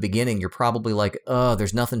from the beginning, you're probably like, oh,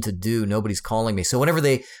 there's nothing to do. Nobody's calling me. So whenever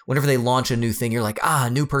they launch a new thing, you're like, a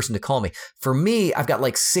new person to call me. For me, I've got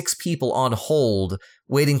like 6 people on hold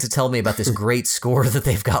waiting to tell me about this great score that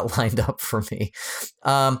they've got lined up for me.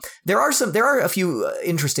 There are a few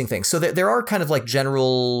interesting things. So there are kind of like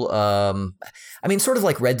general, sort of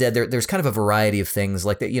like Red Dead, there's kind of a variety of things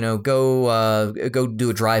like that, go do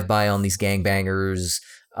a drive-by on these gangbangers,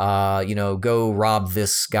 go rob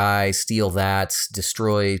this guy, steal that,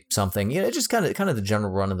 destroy something, just kind of the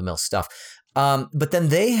general run-of-the-mill stuff. But then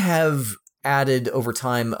they have added over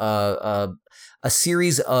time a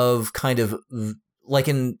series of kind of like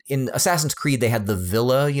in Assassin's Creed, they had the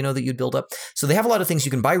villa, that you'd build up. So they have a lot of things. You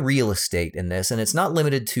can buy real estate in this, and it's not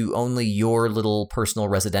limited to only your little personal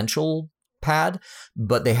residential pad,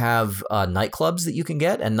 but they have nightclubs that you can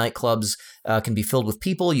get, and nightclubs can be filled with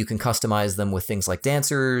people. You can customize them with things like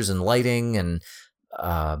dancers and lighting, and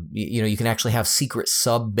you can actually have secret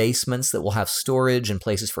sub basements that will have storage and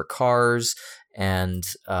places for cars and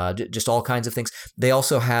just all kinds of things. They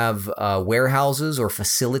also have warehouses or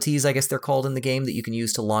facilities, I guess they're called in the game, that you can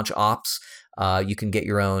use to launch ops. You can get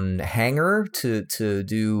your own hangar to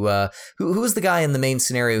do. Who was the guy in the main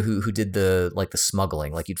scenario who did the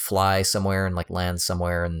smuggling? Like you'd fly somewhere and like land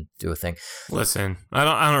somewhere and do a thing. Listen,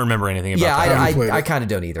 I don't remember anything about that. Yeah, I kind of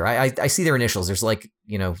don't either. I see their initials. There's like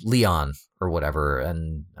Leon or whatever,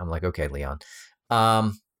 and I'm like, okay, Leon.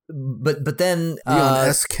 But then Leon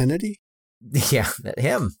S. Kennedy. Yeah,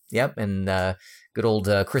 him. Yep, and good old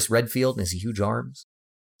Chris Redfield and his huge arms.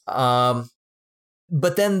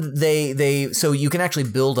 But then so you can actually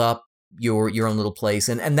build up your own little place,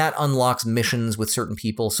 and that unlocks missions with certain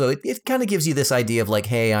people. So it kind of gives you this idea of like,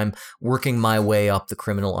 hey, I'm working my way up the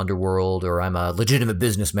criminal underworld, or I'm a legitimate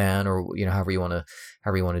businessman, or however you want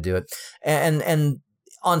to do it. And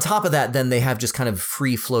on top of that, then they have just kind of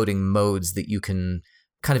free floating modes that you can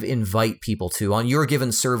kind of invite people to on your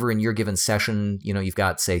given server in your given session. You've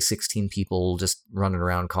got, say, 16 people just running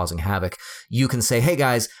around causing havoc. You can say, hey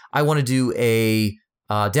guys, I want to do a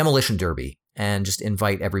demolition derby, and just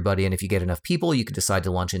invite everybody. And if you get enough people, you can decide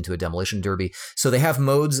to launch into a demolition derby. So they have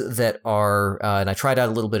modes that are, and I tried out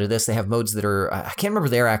a little bit of this. They have modes that are, I can't remember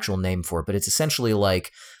their actual name for it, but it's essentially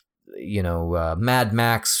like, Mad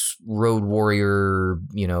Max Road Warrior,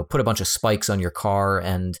 put a bunch of spikes on your car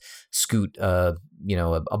and scoot, a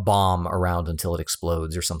bomb around until it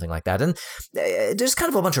explodes or something like that. And there's kind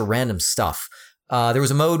of a bunch of random stuff. There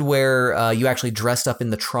was a mode where you actually dressed up in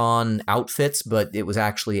the Tron outfits, but it was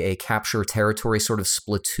actually a capture territory sort of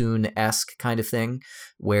Splatoon-esque kind of thing,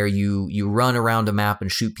 where you run around a map and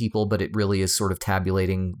shoot people, but it really is sort of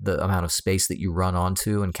tabulating the amount of space that you run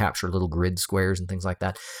onto and capture little grid squares and things like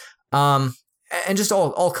that. And just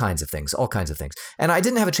all kinds of things. And I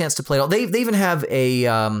didn't have a chance to play it all. They even have a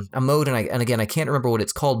mode, and again, I can't remember what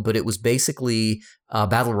it's called, but it was basically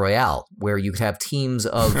Battle Royale, where you could have teams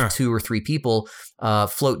of 2 or 3 people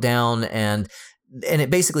float down, and it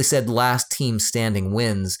basically said last team standing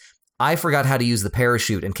wins. I forgot how to use the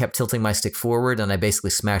parachute and kept tilting my stick forward, and I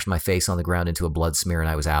basically smashed my face on the ground into a blood smear, and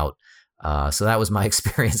I was out. So that was my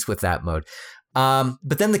experience with that mode.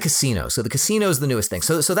 But then the casino. So the casino is the newest thing.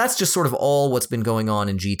 So that's just sort of all what's been going on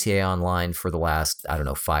in GTA Online for the last,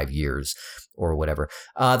 5 years or whatever.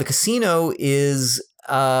 The casino is,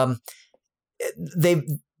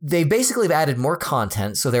 they basically have added more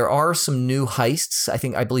content. So there are some new heists.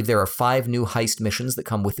 I believe there are 5 new heist missions that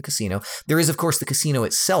come with the casino. There is, of course, the casino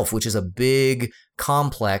itself, which is a big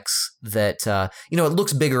complex that, it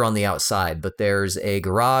looks bigger on the outside, but there's a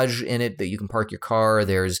garage in it that you can park your car.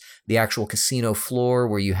 There's the actual casino floor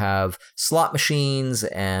where you have slot machines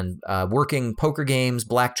and working poker games,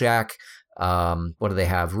 blackjack. What do they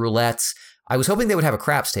have? Roulettes. I was hoping they would have a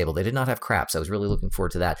craps table. They did not have craps. I was really looking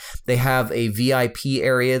forward to that. They have a VIP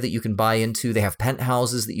area that you can buy into. They have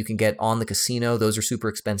penthouses that you can get on the casino. Those are super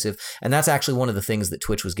expensive. And that's actually one of the things that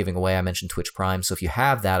Twitch was giving away. I mentioned Twitch Prime. So if you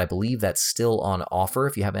have that, I believe that's still on offer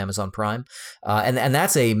if you have Amazon Prime. And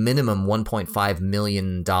that's a minimum $1.5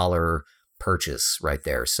 million purchase right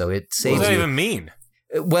there. So it saves you. What does that even mean?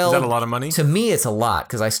 Well, is that a lot of money? To me, it's a lot,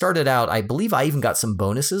 because I started out, I believe I even got some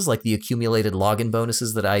bonuses, like the accumulated login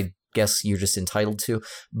bonuses that I guess you're just entitled to.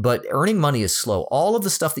 But earning money is slow. All of the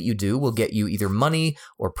stuff that you do will get you either money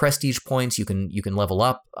or prestige points. You can level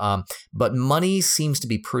up, but money seems to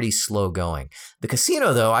be pretty slow going. The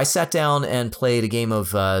casino, though, I sat down and played a game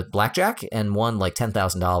of blackjack and won like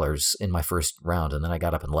 $10,000 in my first round, and then I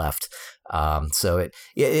got up and left. So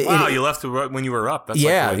you left when you were up. That's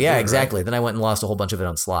exactly. Right? Then I went and lost a whole bunch of it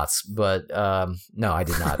on slots, but no, I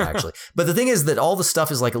did not actually. But the thing is that all the stuff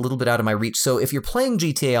is like a little bit out of my reach. So if you're playing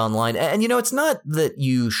GTA Online, and it's not that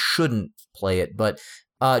you shouldn't play it, but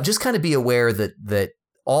just kind of be aware that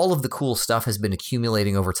all of the cool stuff has been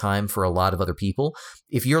accumulating over time for a lot of other people.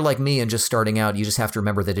 If you're like me and just starting out, you just have to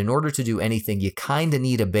remember that in order to do anything, you kind of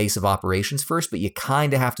need a base of operations first, but you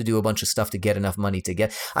kind of have to do a bunch of stuff to get enough money to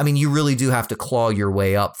get. I mean, you really do have to claw your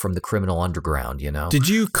way up from the criminal underground, Did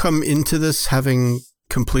you come into this having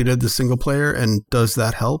completed the single player, and does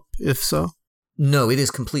that help, if so? No, it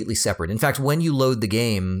is completely separate. In fact, when you load the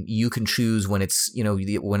game, you can choose when it's,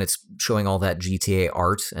 when it's showing all that GTA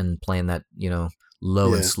art and playing that,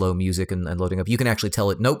 low and slow music and loading up. You can actually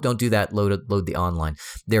tell it, nope, don't do that. Load the online.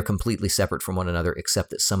 They're completely separate from one another,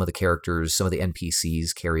 except that some of the characters, some of the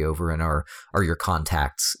NPCs carry over and are your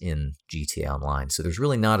contacts in GTA Online. So there's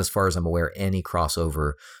really not, as far as I'm aware, any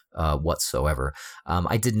crossover whatsoever.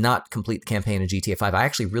 I did not complete the campaign in GTA 5. I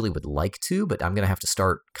actually really would like to, but I'm going to have to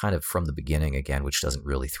start kind of from the beginning again, which doesn't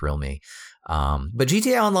really thrill me. But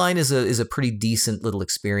GTA Online is a pretty decent little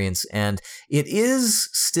experience, and it is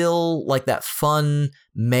still like that fun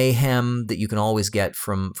mayhem that you can always get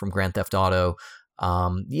from Grand Theft Auto.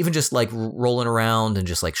 Even just like rolling around and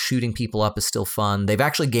just like shooting people up is still fun. They've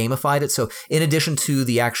actually gamified it. So in addition to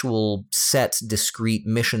the actual set discrete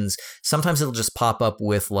missions, sometimes it'll just pop up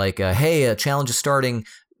with like, hey, a challenge is starting.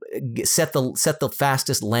 Set the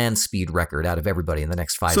fastest land speed record out of everybody in the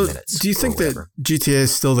next 5 minutes. Do you think that GTA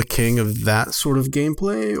is still the king of that sort of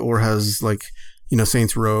gameplay, or has like,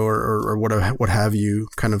 Saints Row or what have you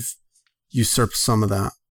kind of usurped some of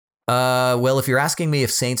that? Well, if you're asking me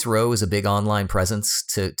if Saints Row is a big online presence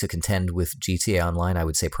to contend with GTA Online, I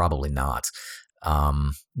would say probably not.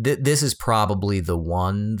 This is probably the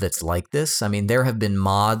one that's like this. I mean, there have been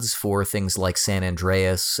mods for things like San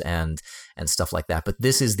Andreas and stuff like that, but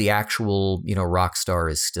this is the actual, Rockstar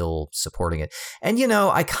is still supporting it. And,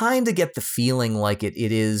 I kind of get the feeling like it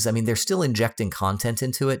is, I mean, they're still injecting content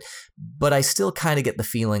into it, but I still kind of get the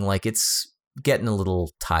feeling like it's getting a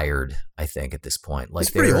little tired, I think, at this point. Like,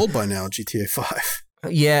 it's pretty old by now, GTA 5.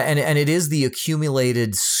 Yeah, and it is the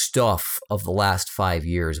accumulated stuff of the last 5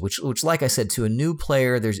 years, which like I said, to a new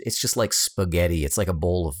player, it's just like spaghetti. It's like a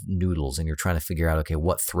bowl of noodles, and you're trying to figure out, okay,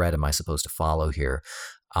 what thread am I supposed to follow here?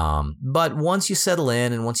 But once you settle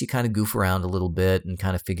in and once you kind of goof around a little bit and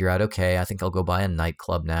kind of figure out, okay, I think I'll go buy a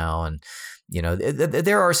nightclub now, and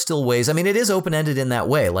there are still ways. I mean, it is open-ended in that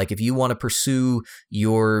way. Like if you want to pursue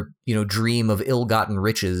your, dream of ill-gotten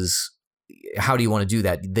riches, how do you want to do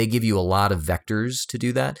that? They give you a lot of vectors to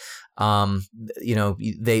do that.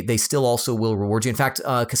 They still also will reward you. In fact,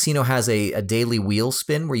 Casino has a daily wheel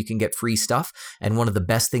spin where you can get free stuff. And one of the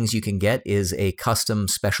best things you can get is a custom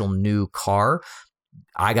special new car.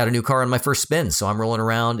 I got a new car on my first spin, so I'm rolling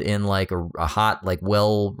around in like a hot, like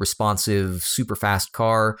well-responsive, super fast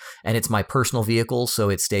car, and it's my personal vehicle, so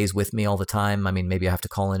it stays with me all the time. I mean, maybe I have to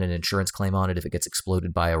call in an insurance claim on it if it gets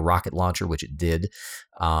exploded by a rocket launcher, which it did.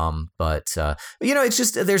 But it's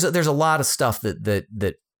just there's a lot of stuff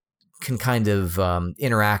that can kind of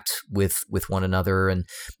interact with one another, and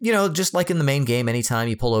just like in the main game, anytime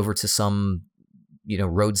you pull over to some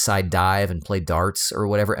roadside dive and play darts or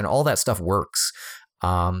whatever, and all that stuff works.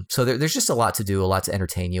 So there's just a lot to do, a lot to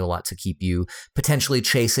entertain you, a lot to keep you potentially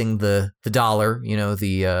chasing the dollar,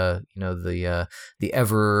 the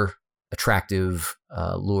ever attractive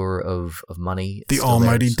lure of money. The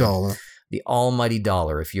almighty dollar. The almighty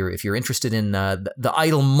dollar. If you're interested in the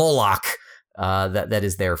idol Moloch, that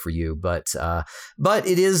is there for you, but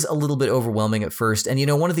it is a little bit overwhelming at first. And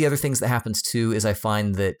one of the other things that happens too is I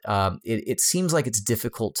find that it seems like it's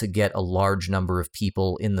difficult to get a large number of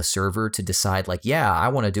people in the server to decide like, yeah, I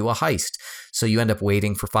want to do a heist. So you end up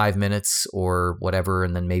waiting for 5 minutes or whatever,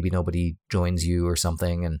 and then maybe nobody joins you or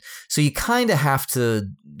something, and so you kind of have to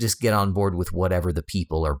just get on board with whatever the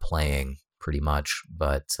people are playing. Pretty much,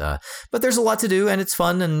 but there's a lot to do, and it's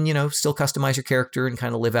fun, and still customize your character and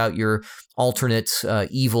kind of live out your alternate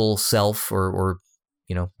evil self or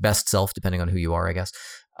best self, depending on who you are, I guess.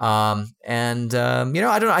 I don't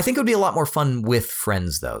know. I think it would be a lot more fun with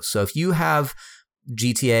friends, though. So if you have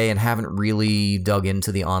GTA and haven't really dug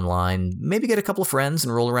into the online, maybe get a couple of friends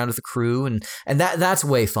and roll around with the crew, and that's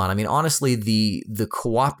way fun. I mean, honestly, the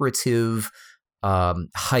cooperative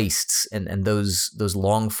heists and those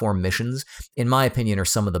long form missions, in my opinion, are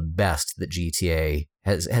some of the best that GTA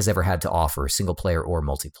has ever had to offer, single player or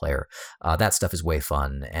multiplayer. That stuff is way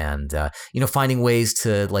fun, and finding ways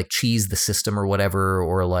to like cheese the system or whatever,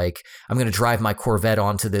 or like I'm going to drive my Corvette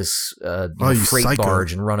onto this freight psycho.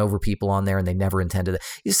 barge and run over people on there, and they never intended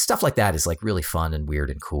it. Stuff like that is like really fun and weird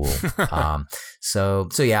and cool. So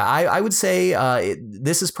yeah, I would say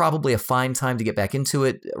this is probably a fine time to get back into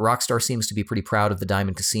it. Rockstar seems to be pretty proud of the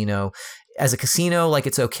Diamond Casino. As a casino, like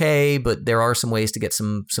it's okay, but there are some ways to get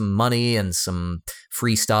some money and some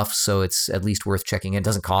free stuff, so it's at least worth checking in. It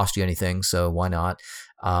doesn't cost you anything, so why not?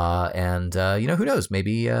 Who knows?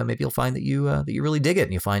 Maybe you'll find that you really dig it,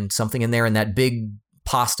 and you find something in there in that big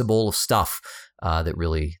pasta bowl of stuff that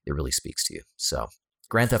really speaks to you. So,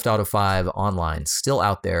 Grand Theft Auto 5 Online still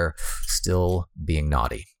out there, still being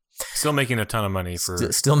naughty. Still making a ton of money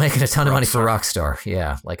for still making a ton of money for Rockstar.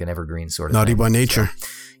 Yeah, like an evergreen sort of Naughty thing. by nature. So,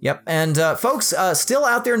 yep. And folks, still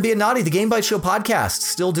out there and being naughty, the Game Bytes Show podcast,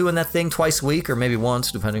 still doing that thing twice a week or maybe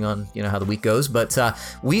once, depending on how the week goes. But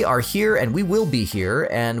we are here and we will be here,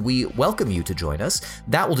 and we welcome you to join us.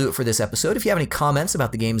 That will do it for this episode. If you have any comments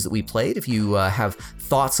about the games that we played, if you have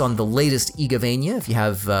thoughts on the latest Igavania, if you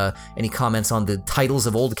have any comments on the titles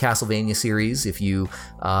of old Castlevania series, if you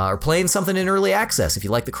are playing something in early access, if you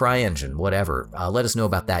like the CryEngine, whatever, let us know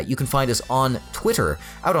about that. You can find us on Twitter,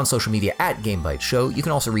 out on social media at Game Bytes Show. You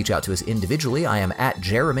can also reach out to us individually. I am at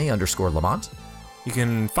Jeremy_Lamont. You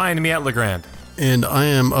can find me at Legrand. And I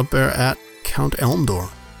am up there at Count Elmdor.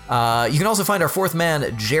 You can also find our fourth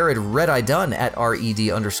man, Jared Red Eye Dunn, at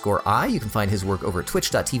RED_I. You can find his work over at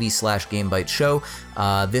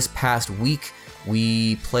twitch.tv/GameByteShow. This past week,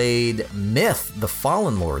 we played Myth, The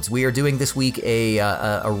Fallen Lords. We are doing this week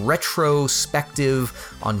a retrospective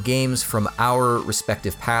on games from our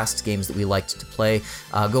respective pasts, games that we liked to play,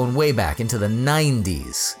 going way back into the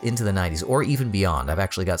 90s, or even beyond. I've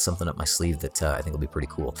actually got something up my sleeve that I think will be pretty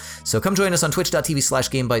cool. So come join us on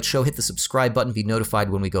twitch.tv/GameByteShow. Hit the subscribe button, be notified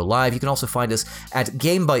when we go live. You can also find us at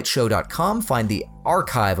GameByteShow.com. Find the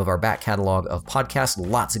archive of our back catalog of podcasts.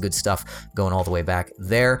 Lots of good stuff going all the way back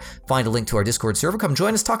there. Find a link to our Discord server. Come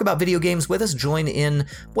join us, talk about video games with us, join in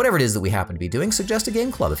whatever it is that we happen to be doing. Suggest a game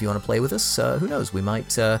club if you want to play with us. Who knows? We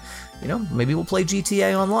might, maybe we'll play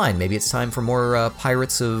GTA Online. Maybe it's time for more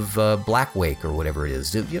Pirates of Black Wake or whatever it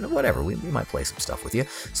is. Whatever. We might play some stuff with you.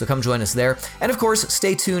 So come join us there. And of course,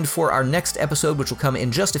 stay tuned for our next episode, which will come in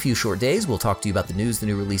just a few short days. We'll talk to you about the news, the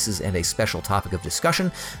new releases, and a special topic of discussion.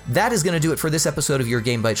 That is going to do it for this episode of your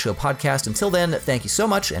Game Bytes Show podcast. Until then, thank you so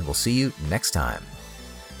much, and we'll see you next time.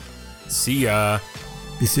 See ya.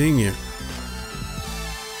 Be seeing you.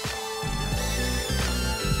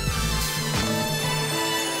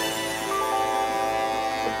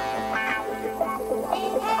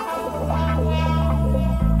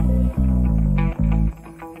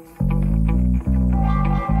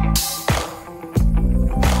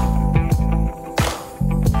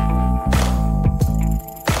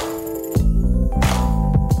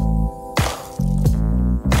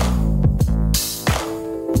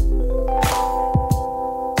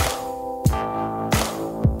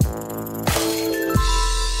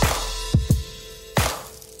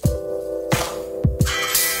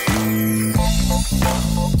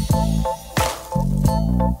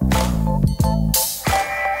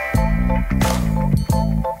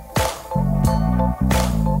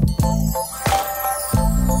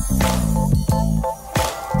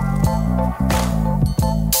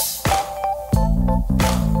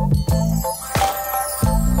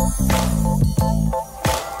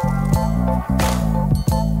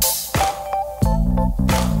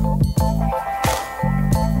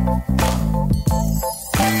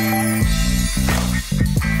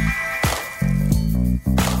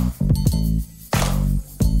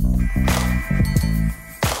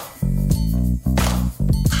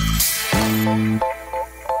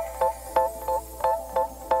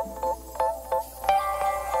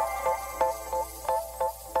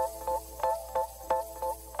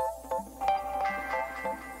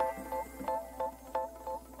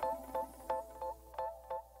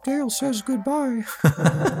 Dale says goodbye.